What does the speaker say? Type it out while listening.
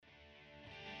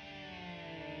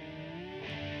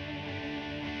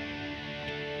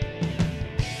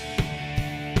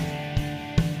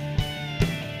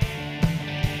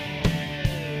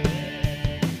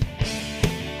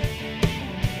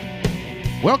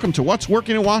Welcome to What's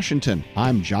Working in Washington.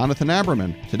 I'm Jonathan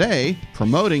Aberman. Today,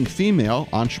 promoting female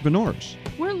entrepreneurs.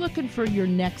 We're looking for your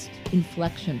next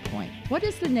inflection point. What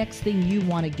is the next thing you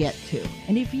want to get to?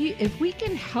 And if we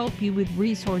can help you with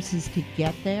resources to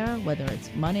get there, whether it's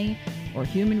money or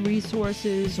human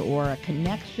resources or a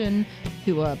connection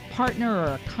to a partner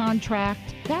or a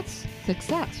contract, that's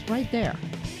success right there.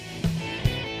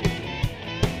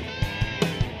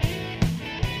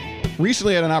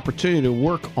 Recently, I had an opportunity to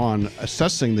work on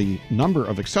assessing the number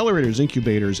of accelerators,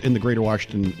 incubators in the greater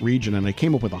Washington region, and I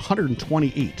came up with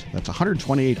 128. That's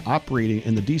 128 operating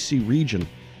in the D.C. region.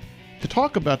 To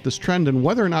talk about this trend and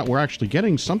whether or not we're actually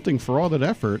getting something for all that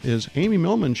effort is Amy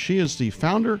Millman. She is the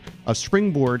founder of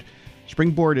Springboard.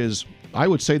 Springboard is, I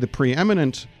would say, the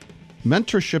preeminent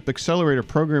mentorship accelerator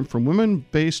program for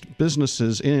women-based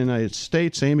businesses in the United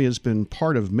States. Amy has been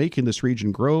part of making this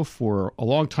region grow for a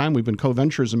long time. We've been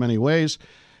co-venturers in many ways.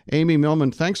 Amy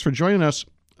Millman, thanks for joining us.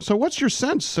 So what's your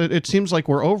sense? It seems like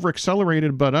we're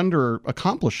over-accelerated but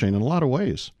under-accomplishing in a lot of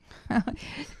ways.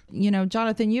 You know,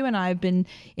 Jonathan, you and I have been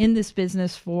in this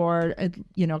business for,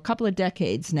 a couple of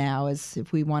decades now, as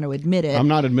if we want to admit it. I'm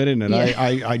not admitting it.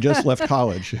 Yeah. I just left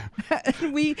college.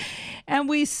 and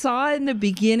we saw in the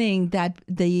beginning that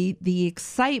the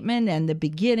excitement and the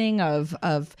beginning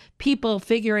of people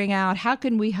figuring out how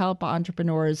can we help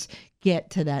entrepreneurs get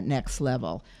to that next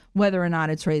level, whether or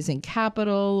not it's raising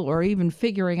capital or even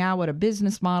figuring out what a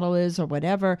business model is or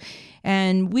whatever.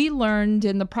 And we learned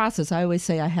in the process. I always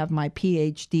say I have my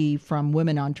PhD from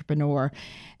Women Entrepreneur.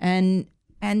 And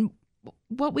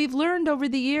what we've learned over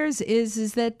the years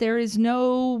is that there is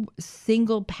no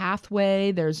single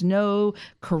pathway. There's no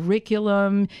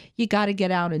curriculum. You got to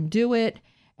get out and do it.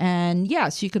 And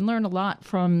yes, you can learn a lot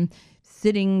from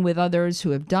sitting with others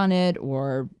who have done it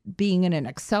or being in an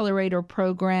accelerator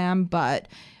program. But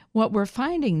what we're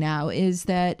finding now is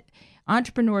that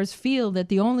entrepreneurs feel that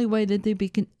the only way that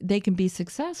they can be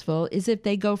successful is if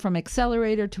they go from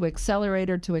accelerator to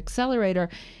accelerator to accelerator.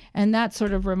 And that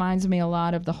sort of reminds me a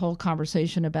lot of the whole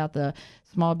conversation about the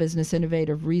Small Business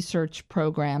Innovative Research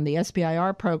Program, the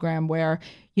SBIR program, where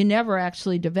you never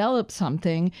actually develop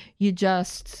something. You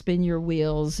just spin your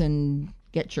wheels and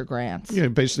get your grants. Yeah,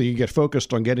 basically you get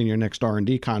focused on getting your next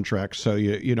R&D contract so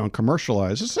you don't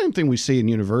commercialize. It's the same thing we see in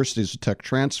universities with tech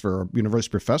transfer.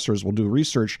 University professors will do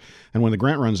research, and when the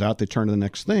grant runs out, they turn to the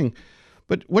next thing.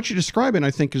 But what you're describing,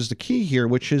 I think, is the key here,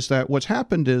 which is that what's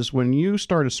happened is when you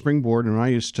start a Springboard, and I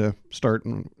used to start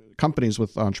companies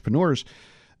with entrepreneurs,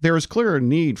 there is clear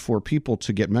need for people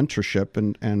to get mentorship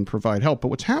and provide help. But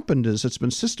what's happened is it's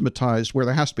been systematized where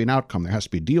there has to be an outcome. There has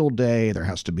to be a deal day. There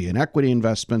has to be an equity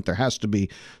investment. There has to be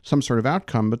some sort of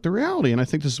outcome. But the reality, and I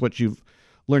think this is what you've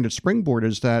learned at Springboard,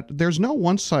 is that there's no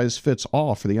one size fits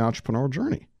all for the entrepreneurial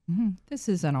journey. Mm-hmm. This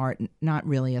is an art, not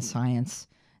really a science.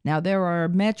 Now, there are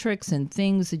metrics and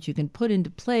things that you can put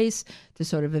into place to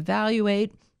sort of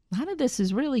evaluate. A lot of this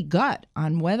is really gut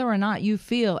on whether or not you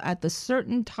feel at the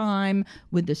certain time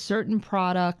with the certain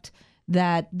product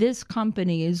that this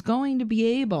company is going to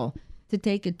be able to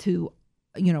take it to,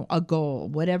 a goal,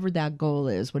 whatever that goal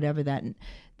is, whatever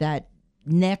that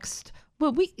next.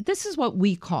 Well, this is what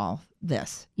we call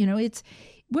this.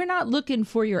 We're not looking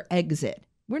for your exit.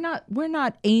 We're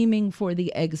not aiming for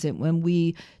the exit when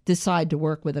we decide to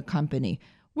work with a company.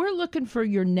 We're looking for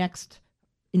your next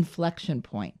inflection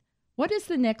point. What is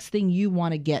the next thing you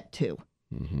want to get to?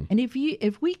 Mm-hmm. And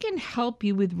if we can help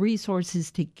you with resources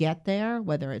to get there,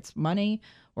 whether it's money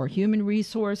or human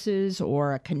resources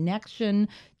or a connection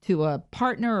to a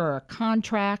partner or a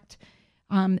contract,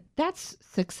 that's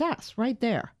success right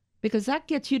there, because that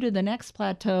gets you to the next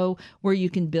plateau where you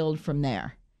can build from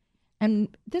there.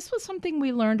 And this was something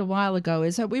we learned a while ago,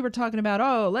 is that we were talking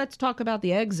about, let's talk about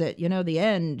the exit, the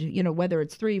end, whether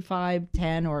it's 3, 5,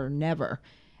 10 or never.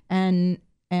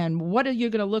 And what are you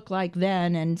going to look like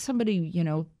then? And somebody,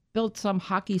 built some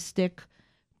hockey stick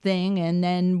thing, and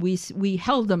then we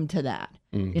held them to that.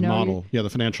 Model, the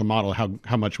financial model,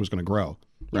 how much was going to grow.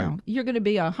 Right. You're going to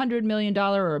be $100 million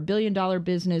or $1 billion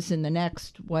business in the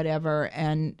next whatever,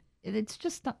 and it's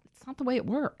not the way it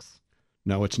works.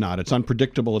 No, it's not. It's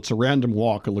unpredictable. It's a random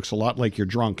walk. It looks a lot like you're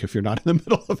drunk if you're not in the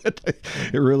middle of it.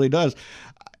 It really does.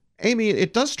 Amy,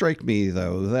 it does strike me,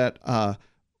 though, that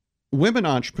women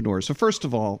entrepreneurs, so first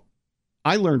of all,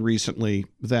 I learned recently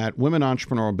that women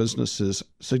entrepreneurial businesses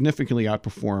consistently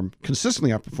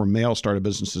outperform male startup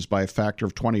businesses by a factor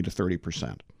of 20 to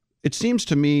 30%. It seems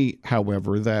to me,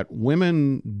 however, that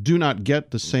women do not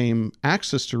get the same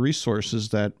access to resources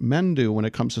that men do when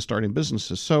it comes to starting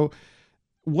businesses. So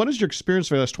what does your experience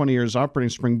for the last 20 years operating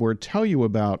Springboard tell you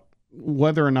about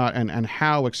whether or not and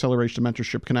how acceleration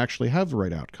mentorship can actually have the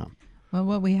right outcome? Well,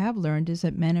 what we have learned is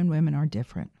that men and women are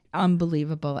different.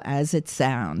 Unbelievable as it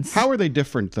sounds. How are they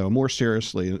different, though, more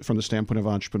seriously, from the standpoint of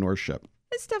entrepreneurship?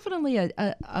 It's definitely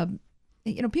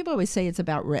people always say it's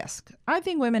about risk. I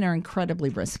think women are incredibly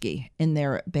risky in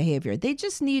their behavior. They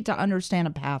just need to understand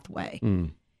a pathway.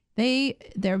 They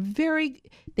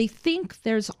think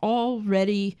there's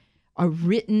already a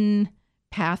written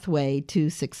pathway to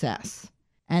success,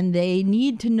 and they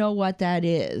need to know what that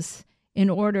is in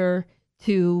order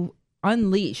to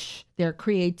unleash their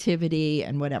creativity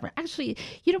and whatever. Actually,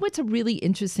 what's a really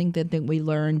interesting thing that we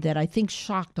learned that I think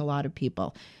shocked a lot of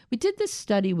people? We did this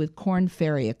study with Korn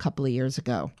Ferry a couple of years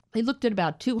ago. They looked at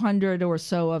about 200 or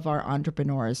so of our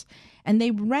entrepreneurs, and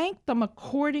they ranked them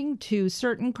according to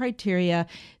certain criteria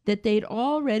that they'd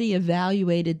already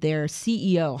evaluated their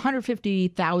CEO,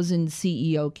 150,000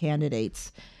 CEO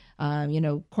candidates.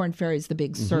 Korn Ferry is the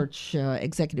big search,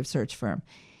 executive search firm.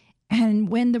 And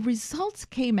when the results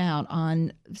came out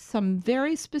on some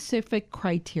very specific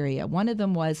criteria, one of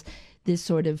them was this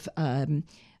sort of,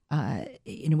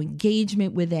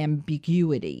 engagement with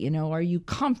ambiguity. Are you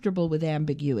comfortable with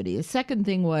ambiguity? The second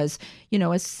thing was,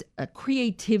 a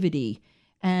creativity.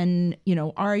 And,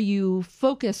 are you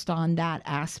focused on that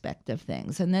aspect of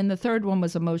things? And then the third one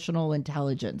was emotional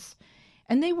intelligence.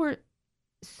 And they were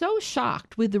so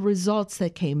shocked with the results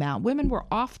that came out. Women were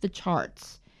off the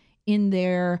charts in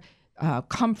their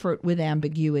comfort with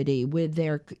ambiguity, with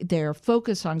their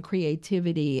focus on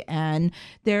creativity and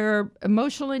their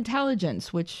emotional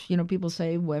intelligence, which, people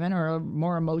say women are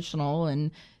more emotional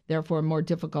and therefore more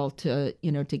difficult to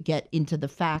get into the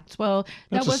facts. Well,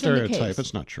 that's that wasn't a stereotype. the case.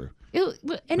 It's not true.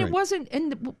 It wasn't,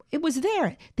 and it was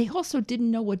there. They also didn't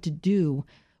know what to do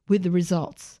with the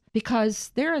results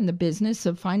because they're in the business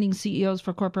of finding CEOs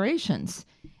for corporations.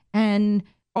 And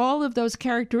all of those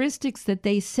characteristics that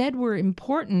they said were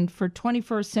important for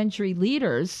 21st century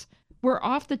leaders were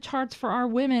off the charts for our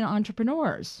women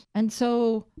entrepreneurs. And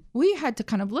so we had to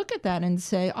kind of look at that and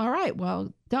say, all right,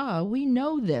 well, duh, we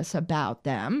know this about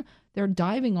them. They're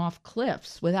diving off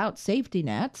cliffs without safety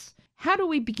nets. How do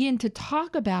we begin to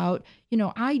talk about,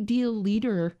 ideal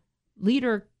leader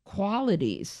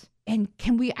qualities? And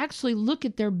can we actually look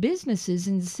at their businesses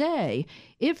and say,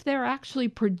 if they're actually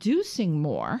producing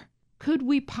more, could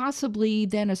we possibly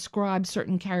then ascribe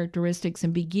certain characteristics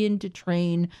and begin to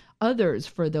train others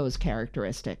for those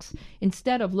characteristics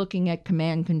instead of looking at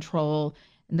command control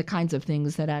and the kinds of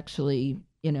things that actually,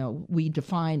 we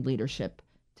define leadership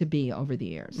to be over the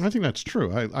years? I think that's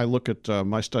true. I look at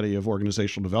my study of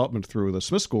organizational development through the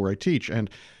Smith School where I teach, and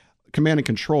command and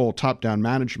control, top-down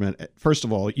management. First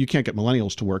of all, you can't get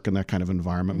millennials to work in that kind of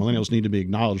environment. Millennials need to be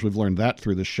acknowledged. We've learned that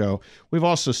through the show. We've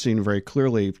also seen very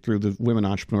clearly through the women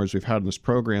entrepreneurs we've had in this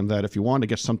program that if you want to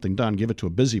get something done, give it to a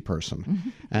busy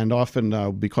person. And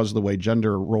often, because of the way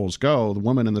gender roles go, the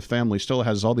woman in the family still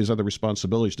has all these other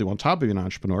responsibilities to do on top of being an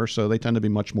entrepreneur, so they tend to be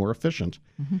much more efficient.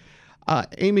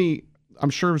 Amy, I'm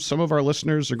sure some of our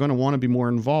listeners are going to want to be more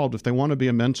involved. If they want to be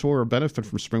a mentor or benefit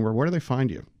from Springboard, where do they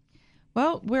find you?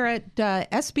 Well, we're at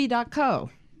sb.co.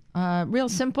 Real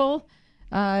simple.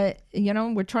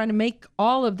 We're trying to make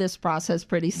all of this process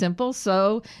pretty simple.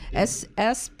 So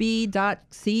sb.co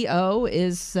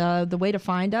is the way to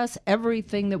find us.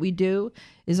 Everything that we do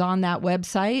is on that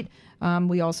website.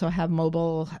 We also have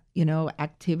mobile,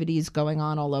 activities going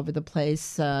on all over the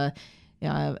place.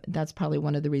 That's probably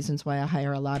one of the reasons why I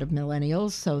hire a lot of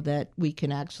millennials so that we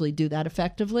can actually do that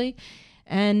effectively.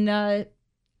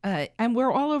 And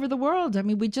we're all over the world. I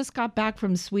mean, we just got back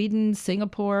from Sweden,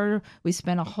 Singapore. We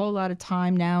spent a whole lot of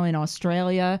time now in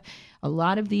Australia. A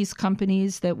lot of these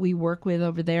companies that we work with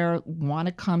over there want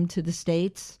to come to the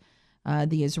States.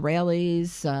 The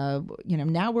Israelis,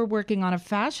 now we're working on a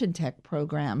fashion tech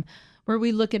program where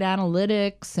we look at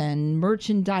analytics and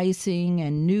merchandising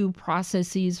and new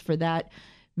processes for that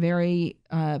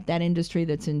that industry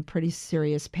that's in pretty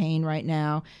serious pain right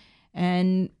now.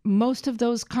 And most of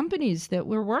those companies that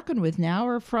we're working with now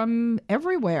are from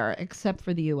everywhere except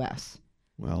for the U.S.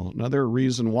 Well, another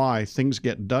reason why things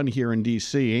get done here in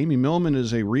D.C. Amy Millman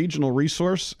is a regional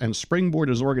resource, and Springboard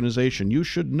is an organization you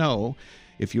should know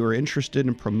if you are interested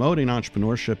in promoting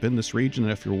entrepreneurship in this region.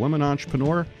 And if you're a women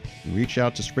entrepreneur, you reach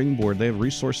out to Springboard. They have a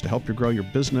resource to help you grow your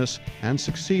business and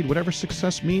succeed, whatever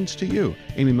success means to you.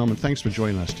 Amy Millman, thanks for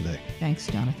joining us today. Thanks,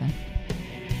 Jonathan.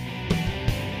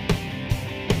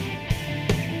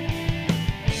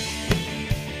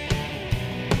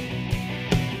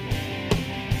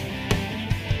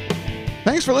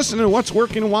 Thanks for listening to What's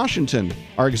Working in Washington.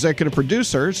 Our executive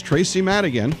producer is Tracy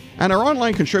Madigan, and our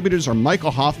online contributors are Michael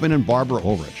Hoffman and Barbara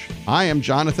Ulrich. I am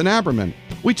Jonathan Aberman.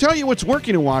 We tell you what's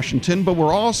working in Washington, but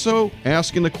we're also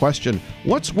asking the question,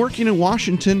 what's working in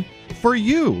Washington for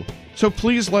you? So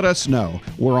please let us know.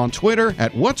 We're on Twitter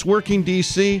at What's Working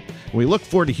DC. We look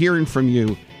forward to hearing from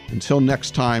you. Until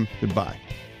next time, goodbye.